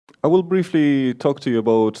I will briefly talk to you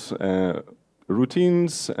about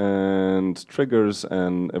routines and triggers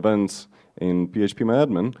and events in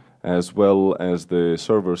phpMyAdmin, as well as the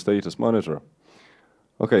server status monitor.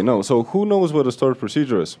 Okay, now, so who knows what a stored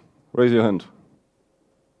procedure is? Raise your hand.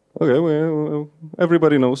 Okay, well,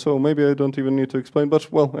 everybody knows, so maybe I don't even need to explain,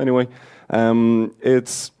 but well, anyway.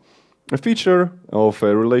 It's a feature of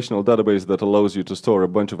a relational database that allows you to store a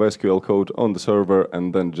bunch of SQL code on the server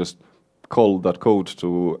and then just call that code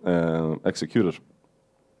to execute it.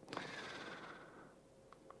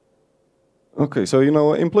 Okay, so in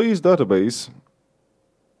our employees database,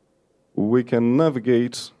 we can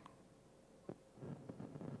navigate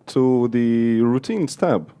to the routines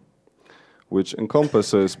tab, which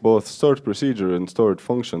encompasses both stored procedure and stored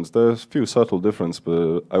functions. There's a few subtle differences,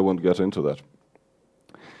 but I won't get into that.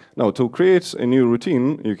 Now, to create a new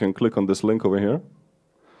routine, you can click on this link over here,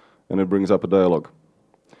 and it brings up a dialog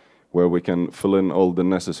where we can fill in all the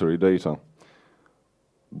necessary data.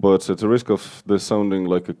 But at the risk of this sounding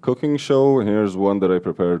like a cooking show, here's one that I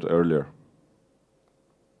prepared earlier.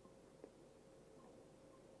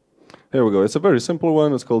 Here we go. It's a very simple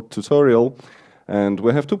one. It's called tutorial. And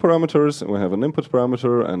we have two parameters. We have an input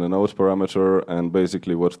parameter and an out parameter. And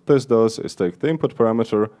basically what this does is take the input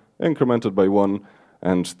parameter, increment it by 1,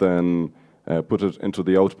 and then put it into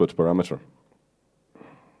the output parameter.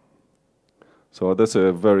 So that's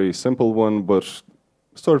a very simple one, but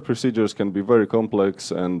stored procedures can be very complex,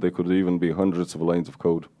 and they could even be hundreds of lines of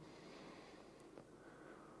code.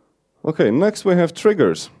 Okay, next we have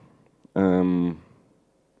triggers.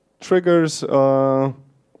 Triggers are,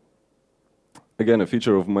 again, a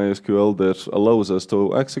feature of MySQL that allows us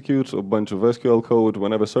to execute a bunch of SQL code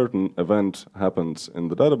whenever a certain event happens in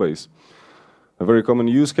the database. A very common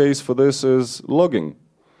use case for this is logging.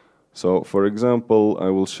 So, for example, I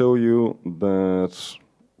will show you that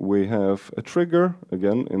we have a trigger,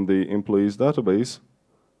 again, in the employees database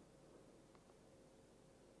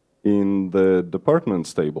in the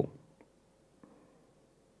departments table.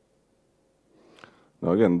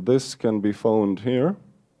 Now, again, this can be found here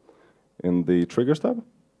in the triggers tab.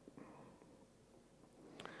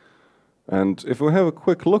 And if we have a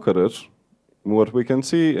quick look at it, what we can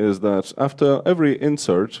see is that after every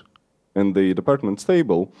insert in the departments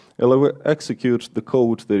table, it will execute the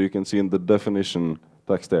code that you can see in the definition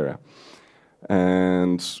text area.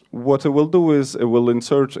 And what it will do is it will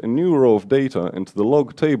insert a new row of data into the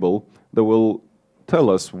log table that will tell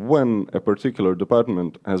us when a particular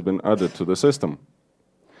department has been added to the system.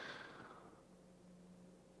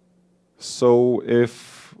 So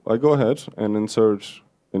if I go ahead and insert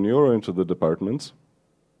a new row into the departments,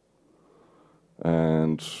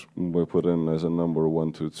 and we put in as a number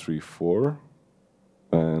 1, 2, 3, 4,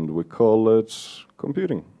 and we call it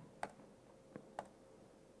computing.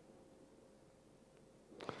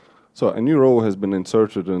 So a new row has been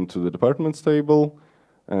inserted into the departments table,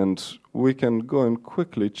 and we can go and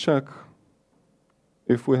quickly check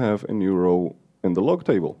if we have a new row in the log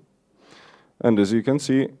table. And as you can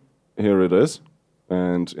see, here it is.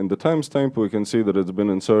 And in the timestamp, we can see that it's been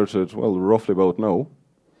inserted, well, roughly about now.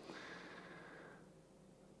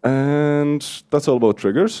 And that's all about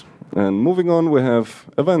triggers. And moving on, we have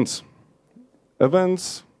events.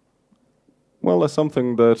 Events, well, are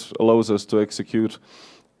something that allows us to execute,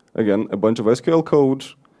 again, a bunch of SQL code,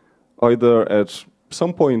 either at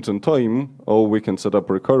some point in time, or we can set up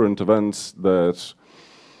recurrent events that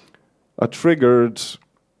are triggered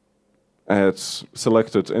at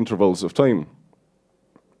selected intervals of time.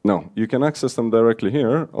 Now, you can access them directly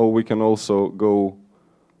here, or we can also go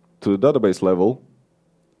to the database level,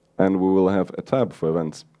 and we will have a tab for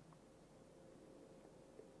events.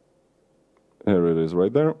 Here it is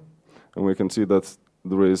right there. And we can see that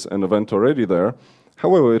there is an event already there.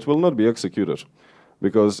 However, it will not be executed,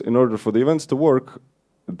 because in order for the events to work,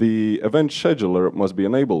 the event scheduler must be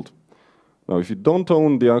enabled. Now, if you don't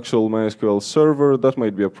own the actual MySQL server, that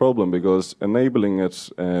might be a problem, because enabling it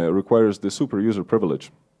requires the super user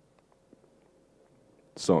privilege.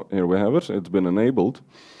 So here we have it. It's been enabled.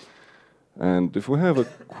 And if we have a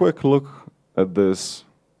quick look at this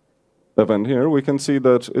event here, we can see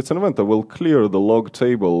that it's an event that will clear the log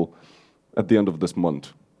table at the end of this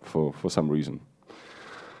month for some reason.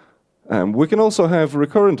 We can also have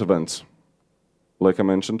recurrent events, like I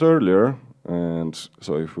mentioned earlier. And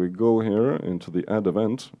so if we go here into the add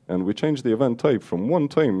event and we change the event type from one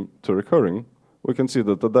time to recurring, we can see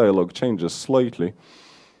that the dialog changes slightly.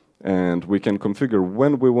 And we can configure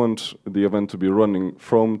when we want the event to be running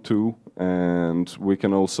from to, and we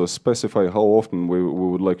can also specify how often we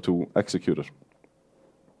would like to execute it.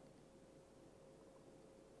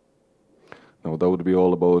 Now that would be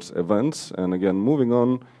all about events. And again, moving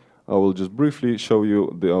on, I will just briefly show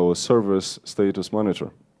you our server's status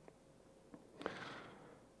monitor.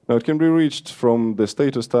 Now it can be reached from the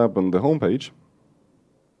status tab on the home page,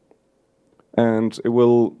 and it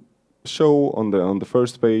will show on the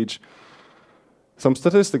first page some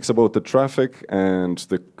statistics about the traffic and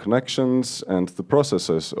the connections and the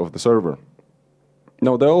processes of the server.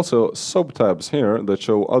 Now there are also sub-tabs here that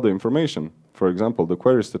show other information. For example, the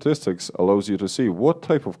query statistics allows you to see what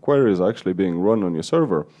type of query is actually being run on your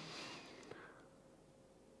server.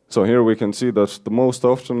 So here we can see that the most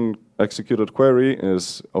often executed query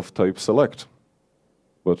is of type select.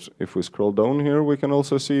 But if we scroll down here, we can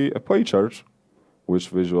also see a pie chart which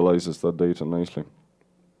visualizes that data nicely.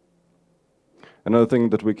 Another thing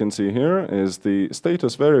that we can see here is the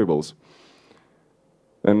status variables.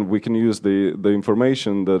 And we can use the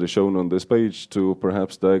information that is shown on this page to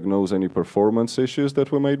perhaps diagnose any performance issues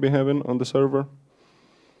that we might be having on the server.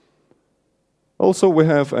 Also, we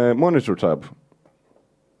have a monitor tab.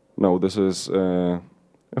 Now, this is a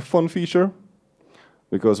fun feature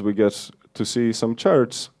because we get to see some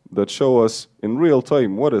charts that show us in real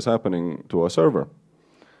time what is happening to our server.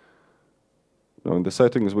 Now in the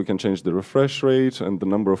settings we can change the refresh rate and the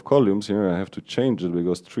number of columns. Here I have to change it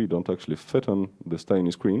because 3 don't actually fit on this tiny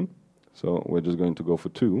screen. So we're just going to go for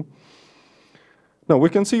 2. Now we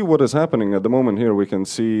can see what is happening at the moment here. We can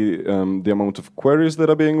see the amount of queries that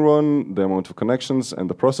are being run, the amount of connections and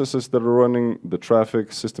the processes that are running, the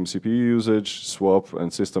traffic, system CPU usage, swap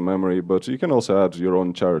and system memory, but you can also add your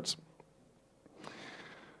own charts.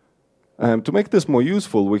 To make this more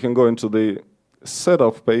useful, we can go into the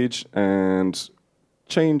setup page and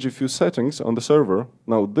change a few settings on the server.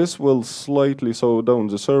 Now this will slightly slow down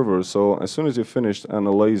the server, so as soon as you've finished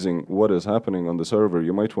analyzing what is happening on the server,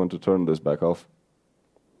 you might want to turn this back off.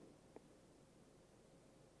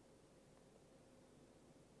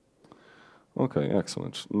 Okay,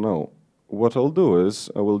 excellent. Now what I'll do is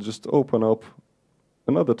I will just open up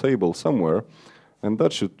another table somewhere, and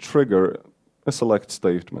that should trigger a select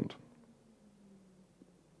statement.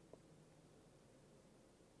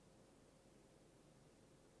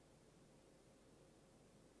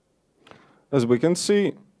 As we can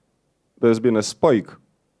see, there's been a spike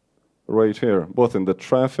right here, both in the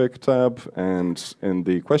traffic tab and in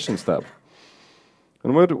the questions tab.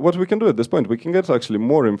 And what we can do at this point, we can get actually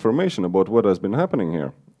more information about what has been happening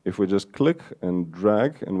here. If we just click and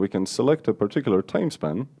drag, and we can select a particular time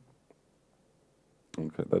span.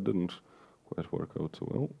 Okay, that didn't quite work out too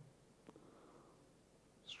well.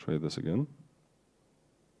 Let's try this again.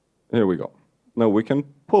 Here we go. Now we can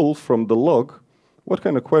pull from the log what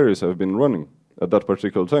kind of queries have been running at that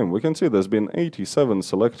particular time. We can see there's been 87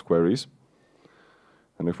 select queries.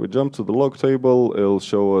 And if we jump to the log table, it'll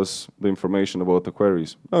show us the information about the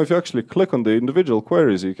queries. Now, if you actually click on the individual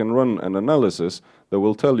queries, you can run an analysis that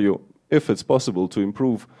will tell you if it's possible to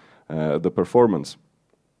improve the performance.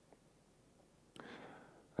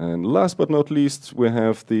 And last but not least, we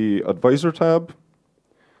have the advisor tab,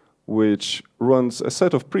 which runs a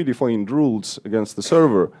set of predefined rules against the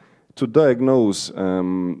server to diagnose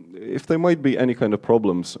if there might be any kind of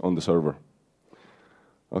problems on the server.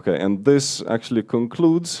 Okay, and this actually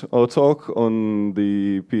concludes our talk on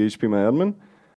the phpMyAdmin.